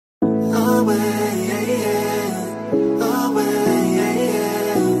away, away.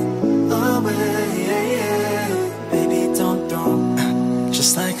 Baby, don't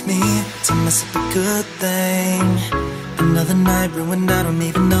just like me to mess up a good thing. Another night ruined, I don't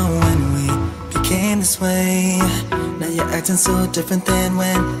even know when we became this way. Now you're acting so different than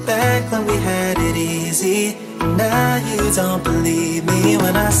back when we had it easy. Now you don't believe me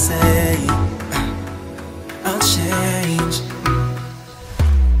when I say I'll change.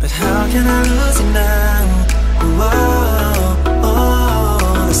 But how can I lose you now?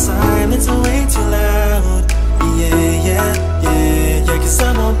 Oh, the silence is way too loud. Yeah, 'cause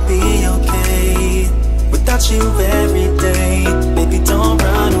I won't be okay without you every day. Baby, don't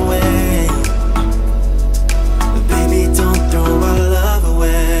run away. Baby, don't throw our love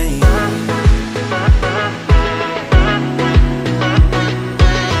away.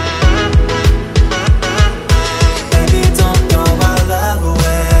 Baby, don't throw our love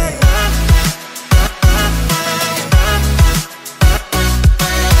away.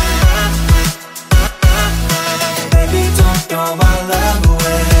 Baby, don't throw our love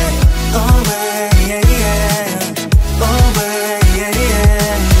away. Away, away,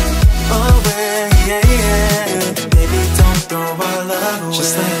 away. Baby, don't throw our love away.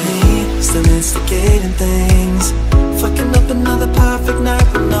 Just like me, still instigating things, fucking up another perfect night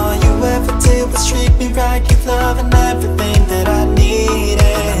when all you ever did was treat me right. Give love and everything that I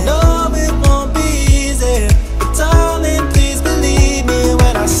needed. I know it won't be easy, but darling, please believe me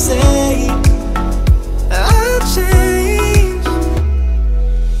when I say I'll change.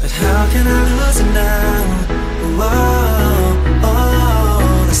 But how can I lose it now?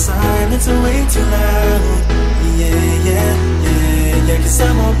 Oh, the silence is way too loud. Yeah, 'cause I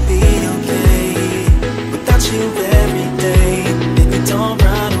won't be okay without you every day. Baby, don't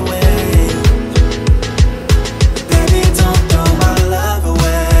run away. Baby, don't throw my love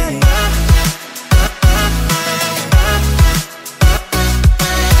away.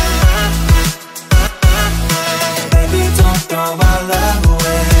 Baby, don't throw my love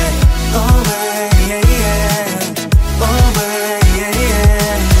away. Away, away.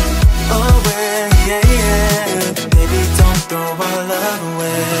 Baby, don't throw my love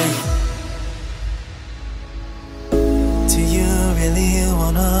away. Do you really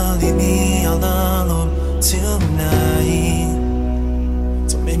wanna leave me all alone tonight?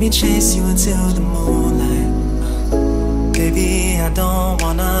 Don't make me chase you into the moonlight. Baby, I don't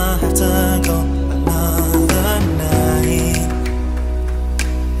wanna have to go another night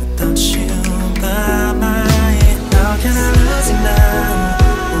without you by my. How can I lose you now?